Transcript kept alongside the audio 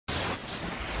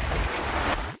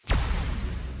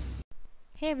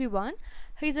Hey everyone,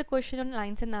 here's a question on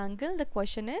lines and angle. The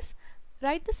question is,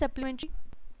 write the supplementary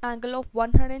angle of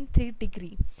 103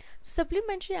 degree. So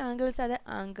supplementary angles are the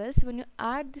angles when you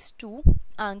add these two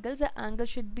angles, the angle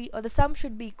should be, or the sum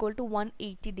should be equal to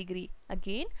 180 degree.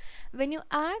 Again, when you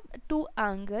add two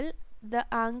angle, the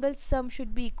angle sum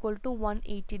should be equal to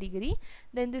 180 degree.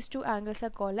 Then these two angles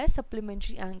are called as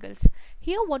supplementary angles.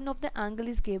 Here one of the angle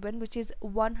is given, which is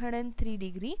 103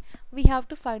 degree. We have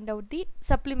to find out the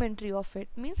supplementary of it,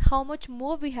 means how much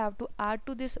more we have to add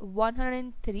to this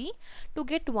 103 to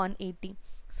get 180.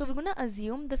 So we're gonna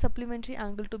assume the supplementary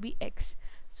angle to be x.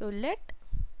 So let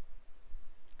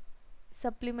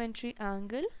supplementary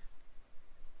angle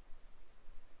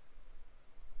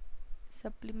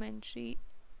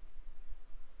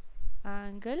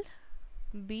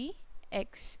be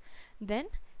x. Then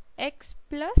x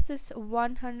plus this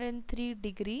 103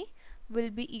 degree will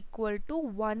be equal to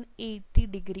 180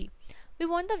 degree. We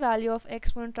want the value of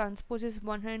x when transposes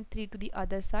 103 to the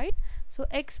other side. So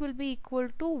x will be equal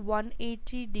to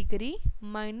 180 degree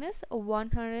minus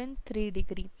 103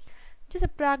 degree. Just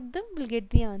subtract them, we'll get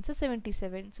the answer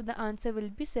 77. So the answer will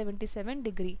be 77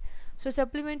 degree. So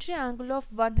supplementary angle of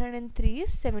 103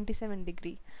 is 77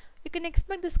 degree. You can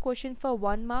expect this question for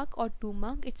 1 mark or 2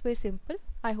 mark. It's very simple.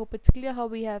 I hope it's clear how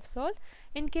we have solved.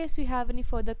 In case you have any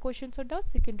further questions or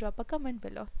doubts, you can drop a comment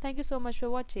below. Thank you so much for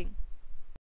watching.